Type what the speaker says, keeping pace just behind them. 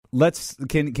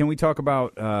Can we talk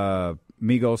about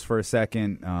Migos for a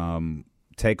second?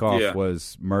 Takeoff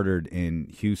was murdered in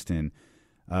Houston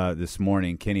this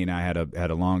morning. Kenny and I had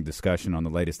a long discussion on the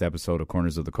latest episode of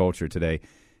Corners of the Culture today.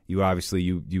 You obviously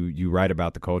you write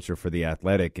about the culture for The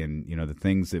Athletic, and the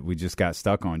things that we just got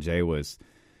stuck on, Jay, was,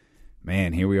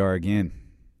 man, here we are again.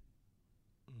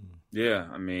 Yeah,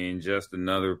 I mean, just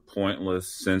another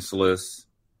pointless, senseless.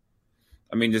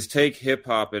 I mean, just take hip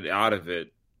hop out of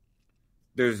it.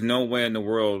 There's no way in the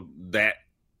world that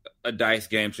a dice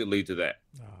game should lead to that.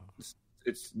 Oh.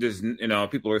 It's there's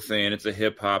people are saying it's a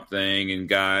hip hop thing and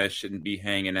guys shouldn't be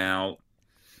hanging out.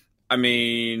 I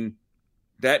mean,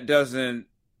 that doesn't,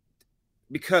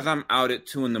 because I'm out at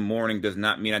 2 a.m. does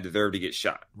not mean I deserve to get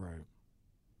shot. Right.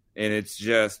 And it's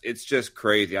just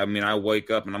crazy. I mean, I wake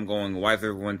up and I'm going, why is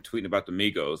everyone tweeting about the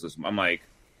Migos? I'm like,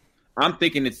 I'm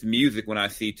thinking it's music when I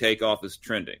see Takeoff is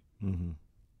trending. Mm-hmm.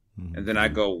 Mm-hmm. And then I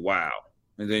go, wow.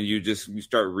 And then you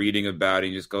start reading about it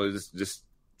and you just go, it's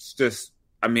just,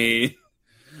 I mean,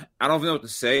 I don't even know what to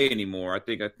say anymore. I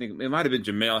think it might have been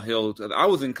Jamel Hill. I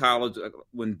was in college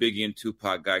when Biggie and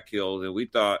Tupac got killed, and we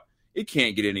thought it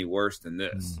can't get any worse than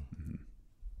this. Mm-hmm.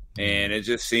 And it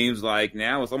just seems like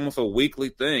now it's almost a weekly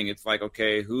thing. It's like,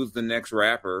 okay, who's the next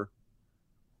rapper,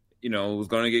 who's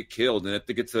going to get killed? And I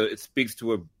think it speaks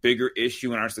to a bigger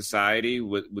issue in our society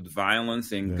with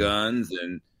violence and guns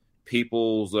and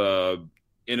people's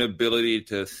inability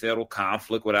to settle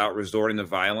conflict without resorting to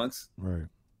violence. Right.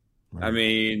 I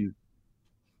mean,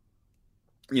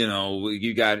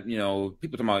 you got,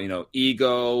 people talking about,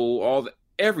 ego,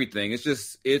 everything. It's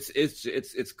just,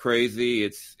 it's crazy.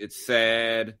 It's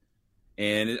sad.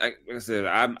 And like I said,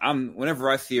 I'm whenever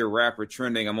I see a rapper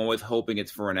trending, I'm always hoping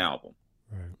it's for an album.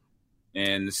 Right.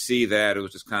 And to see that, it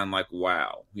was just kind of like,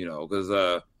 wow,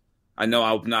 because I know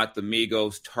I'm not the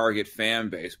Migos target fan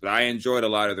base, but I enjoyed a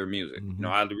lot of their music. Mm-hmm.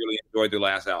 I really enjoyed their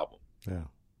last album.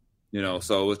 Yeah.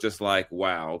 So it was just like,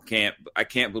 wow, I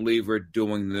can't believe we're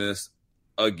doing this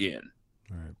again.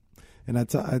 Right. And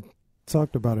I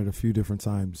talked about it a few different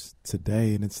times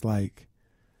today, and it's like,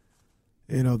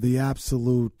 the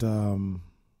absolute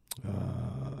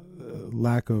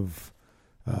lack of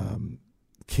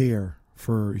care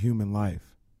for human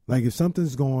life. Like, if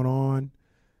something's going on,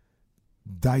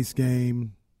 dice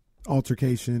game,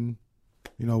 altercation,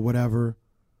 whatever,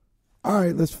 all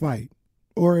right, let's fight.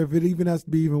 Or if it even has to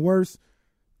be even worse,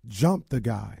 jump the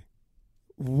guy.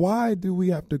 Why do we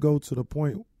have to go to the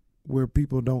point where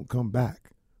people don't come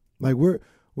back? Like, where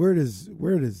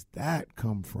does that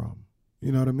come from?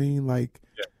 You know what I mean? Like,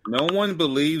 no one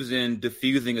believes in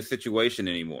diffusing a situation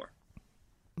anymore.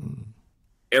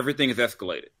 Everything is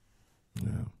escalated.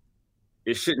 Yeah.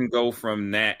 It shouldn't go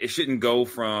from that. It shouldn't go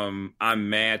from I'm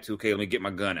mad to, okay, let me get my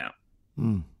gun out.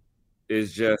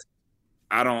 It's just,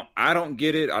 I don't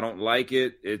get it. I don't like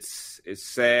it. It's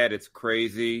sad. It's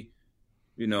crazy.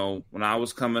 When I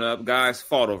was coming up, guys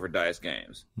fought over dice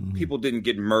games. Mm-hmm. People didn't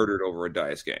get murdered over a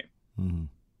dice game. Mm-hmm.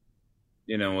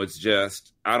 It's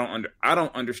just, I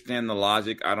don't understand the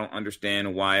logic. I don't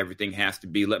understand why everything has to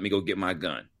be, let me go get my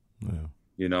gun. Yeah.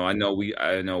 I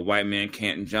know White Man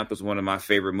Can't Jump is one of my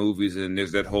favorite movies. And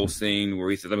there's that whole scene where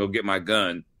he said, let me go get my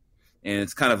gun. And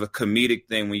it's kind of a comedic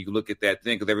thing when you look at that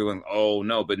thing, because everyone's, oh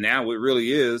no, but now it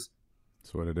really is.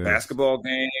 That's what it is. Basketball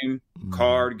game,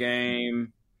 card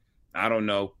game. I don't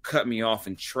know, cut me off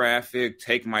in traffic,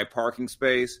 take my parking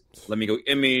space, let me go.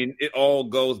 I mean, it all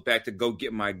goes back to go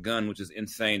get my gun, which is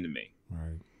insane to me.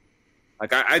 Right.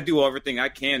 Like, I do everything I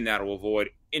can now to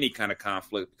avoid any kind of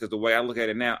conflict, because the way I look at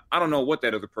it now, I don't know what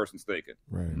that other person's thinking.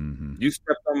 Right. Mm-hmm. You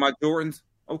stepped on my Jordans?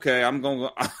 Okay, I'm going to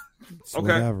go.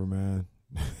 Okay. Whatever, man.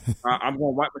 I'm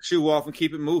going to wipe my shoe off and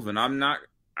keep it moving. I'm not,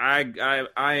 I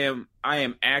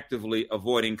am actively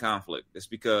avoiding conflict. It's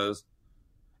because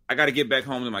I got to get back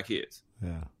home to my kids.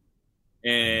 Yeah.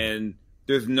 And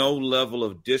there's no level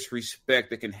of disrespect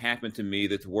that can happen to me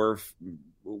that's worth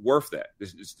that.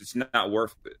 It's not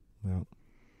worth it. Yeah.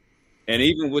 And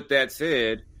even with that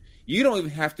said, you don't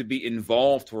even have to be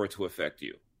involved for it to affect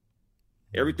you.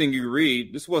 Everything you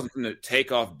read, this wasn't something that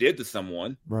Takeoff did to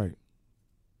someone. Right.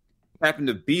 It happened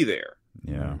to be there.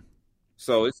 Yeah.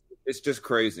 So it's just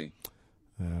crazy.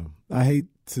 Yeah. I hate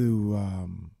to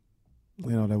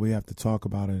that we have to talk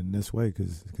about it in this way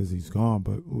because he's gone.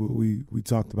 But we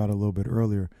talked about it a little bit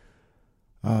earlier.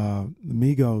 The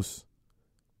Migos,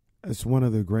 it's one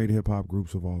of the great hip hop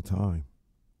groups of all time.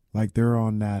 Like, they're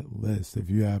on that list. If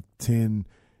you have 10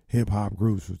 hip hop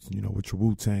groups, with your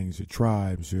Wu-Tangs, your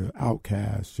Tribes, your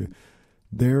Outkast,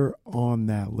 they're on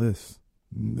that list.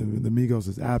 The Migos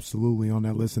is absolutely on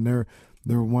that list, and they're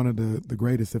one of the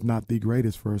greatest, if not the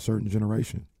greatest, for a certain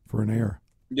generation, for an era.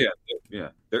 Yeah.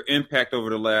 Their impact over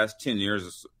the last 10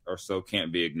 years or so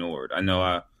can't be ignored. I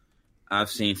know I've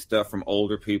seen stuff from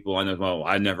older people. I know, well,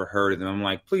 I never heard of them. I'm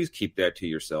like, please keep that to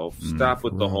yourself. Stop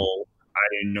with the whole, I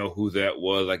didn't know who that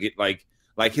was.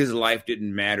 Like his life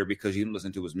didn't matter because you didn't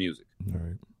listen to his music.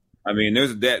 Right. I mean,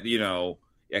 there's that,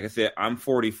 like I said, I'm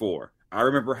 44. I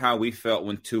remember how we felt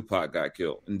when Tupac got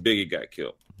killed and Biggie got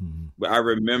killed. Mm-hmm. But I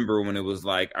remember when it was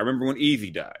like, I remember when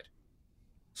Easy died.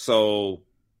 So,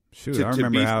 I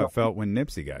remember how it felt when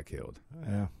Nipsey got killed.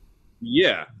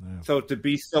 Yeah. So to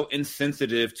be so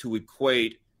insensitive to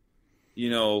equate,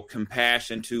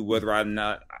 compassion to whether or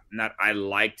not I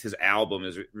liked his album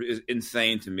is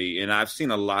insane to me. And I've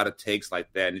seen a lot of takes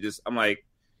like that. And I'm like,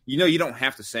 you don't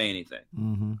have to say anything.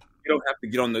 Mm-hmm. You don't have to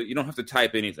you don't have to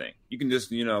type anything. You can just,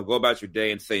 go about your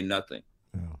day and say nothing.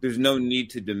 Yeah. There's no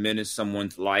need to diminish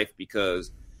someone's life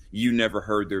because you never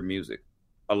heard their music.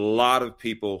 A lot of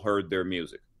people heard their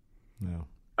music. Yeah.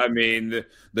 I mean,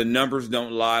 the numbers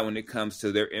don't lie when it comes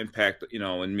to their impact,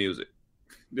 in music.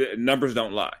 The numbers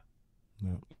don't lie.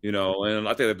 No. And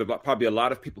I think there's probably a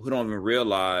lot of people who don't even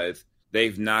realize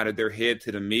they've nodded their head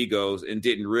to the Migos and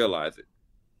didn't realize it.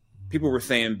 People were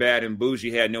saying Bad and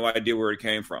Bougie, had no idea where it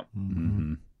came from.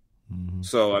 Mm-hmm. Mm-hmm.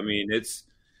 So, I mean, it's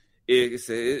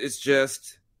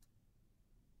just,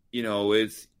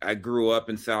 I grew up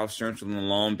in South Central and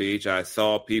Long Beach. I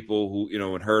saw people who,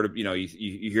 and heard of,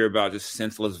 you hear about just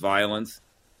senseless violence.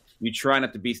 You try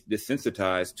not to be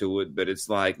desensitized to it, but it's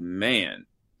like, man,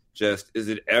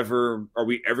 are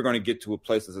we ever going to get to a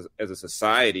place as a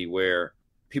society where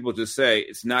people just say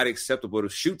it's not acceptable to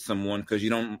shoot someone because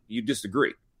you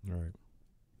disagree? Right.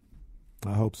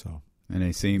 I hope so. And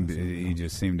he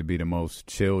just seemed to be the most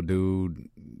chill dude,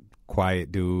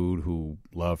 quiet dude who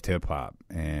loved hip hop.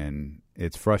 And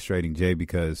it's frustrating, Jay,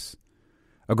 because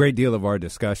a great deal of our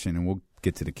discussion, and we'll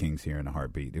get to the Kings here in a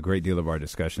heartbeat, a great deal of our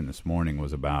discussion this morning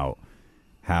was about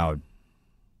how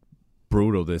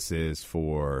brutal this is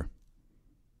for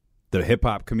the hip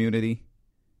hop community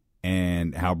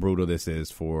and how brutal this is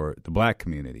for the black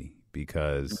community,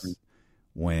 because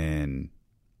when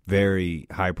very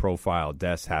high profile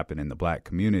deaths happen in the black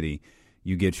community,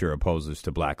 you get your opposers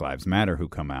to Black Lives Matter who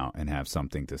come out and have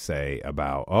something to say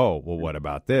about, oh, well, what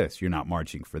about this? You're not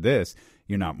marching for this.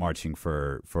 You're not marching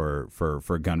for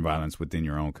gun violence within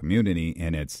your own community.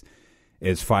 And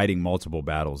it's fighting multiple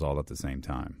battles all at the same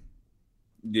time.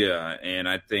 Yeah, and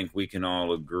I think we can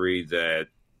all agree that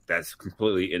that's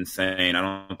completely insane.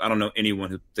 I don't know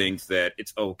anyone who thinks that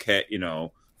it's okay.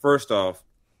 First off,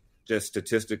 just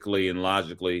statistically and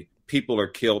logically, people are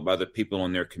killed by the people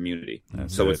in their community.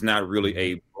 So it's not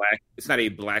really it's not a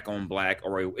black on black,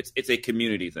 or it's a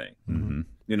community thing. Mm-hmm.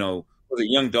 Was it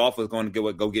Young Dolph was going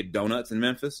to go get donuts in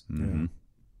Memphis? Mm-hmm.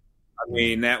 I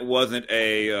mean, that wasn't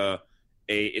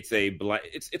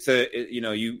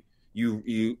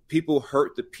you people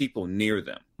hurt the people near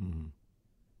them. Mm-hmm.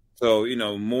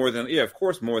 So,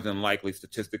 more than likely,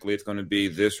 statistically, it's going to be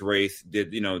this race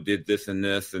did this and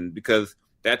this, and because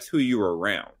that's who you were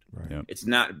around. Right. Yep. It's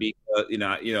not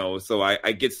because, so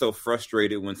I get so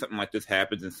frustrated when something like this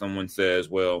happens and someone says,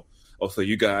 well, oh, so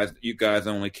you guys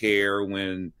only care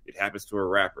when it happens to a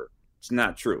rapper. It's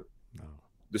not true. No.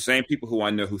 The same people who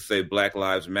I know who say Black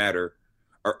Lives Matter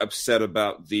are upset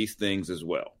about these things as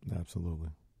well. Absolutely.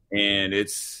 And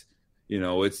it's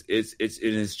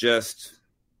just,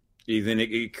 even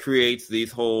it creates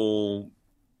these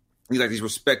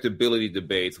respectability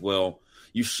debates. Well,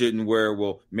 you shouldn't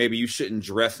maybe you shouldn't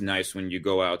dress nice when you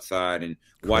go outside. And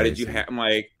why did you have, I'm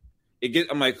like,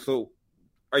 so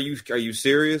are you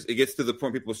serious? It gets to the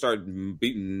point people start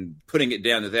putting it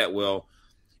down to that. Well,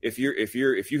 if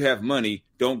you have money,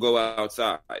 don't go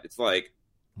outside. It's like,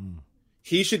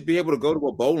 he should be able to go to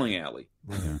a bowling alley.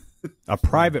 Yeah. A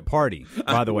private party,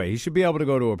 by the way. He should be able to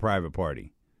go to a private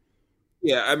party.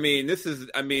 Yeah, I mean,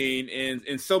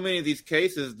 in so many of these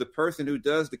cases, the person who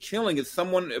does the killing is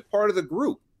someone, a part of the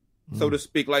group, so to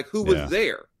speak, like who was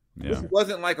there. Yeah. It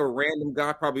wasn't like a random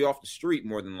guy probably off the street,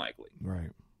 more than likely. Right.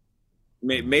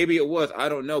 Maybe it was, I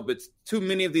don't know, but too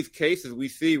many of these cases we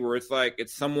see where it's like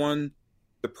it's someone,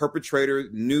 the perpetrator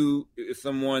knew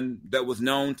someone that was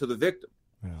known to the victim.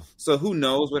 Yeah. So who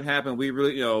knows what happened? We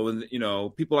really,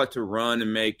 people like to run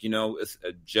and make,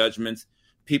 judgments.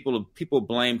 People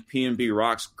blame P&B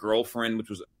Rock's girlfriend, which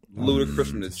was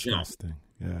ludicrous from the jump.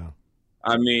 Yeah.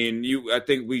 I mean, I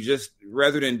think we just,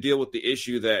 rather than deal with the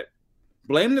issue, that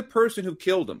blame the person who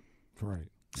killed him. Right.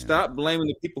 Stop blaming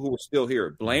the people who were still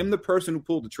here. Blame the person who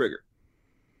pulled the trigger.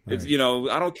 Right. It's, I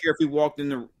don't care if he walked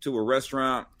into a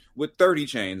restaurant with 30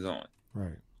 chains on.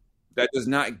 Right. That does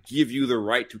not give you the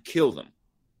right to kill them.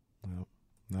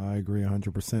 No, I agree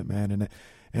 100%, man.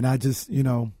 And I just, you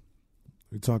know,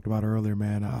 we talked about earlier,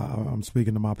 man. I'm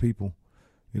speaking to my people.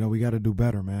 You know, we got to do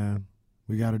better, man.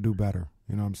 We got to do better.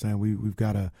 You know what I'm saying? We've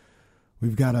got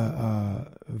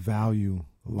to value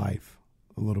life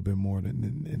a little bit more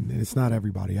than, and it's not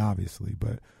everybody, obviously,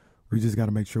 but we just got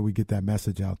to make sure we get that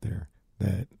message out there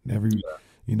that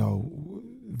you know,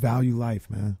 value life,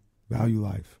 man. Value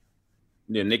life.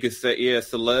 Yeah, niggas say,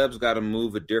 celebs got to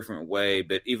move a different way,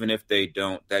 but even if they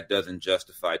don't, that doesn't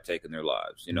justify taking their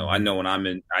lives. You know, I know when I'm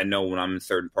in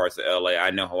certain parts of LA,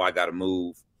 I know how I got to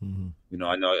move. Mm-hmm. You know,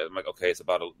 I know I'm like, okay, it's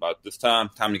about this time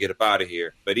to get up out of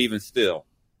here. But even still,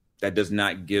 that does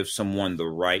not give someone the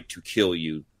right to kill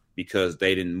you because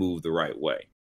they didn't move the right way.